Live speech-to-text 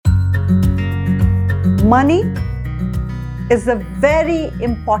Money is a very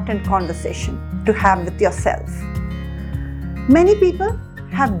important conversation to have with yourself. Many people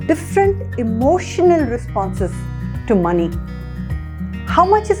have different emotional responses to money. How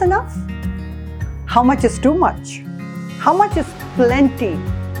much is enough? How much is too much? How much is plenty?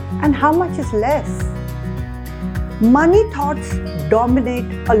 And how much is less? Money thoughts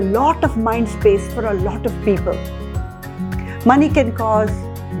dominate a lot of mind space for a lot of people. Money can cause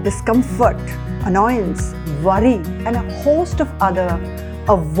discomfort, annoyance, worry, and a host of other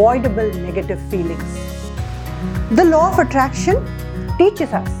avoidable negative feelings. The law of attraction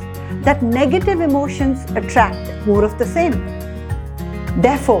teaches us that negative emotions attract more of the same.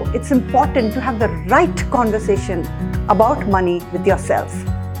 Therefore, it's important to have the right conversation about money with yourself.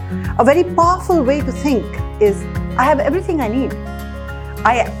 A very powerful way to think is, I have everything I need.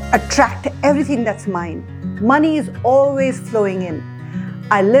 I attract everything that's mine. Money is always flowing in.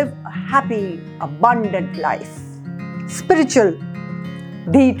 I live a happy, abundant life. Spiritual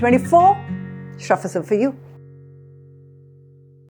D24, Shrafa for you.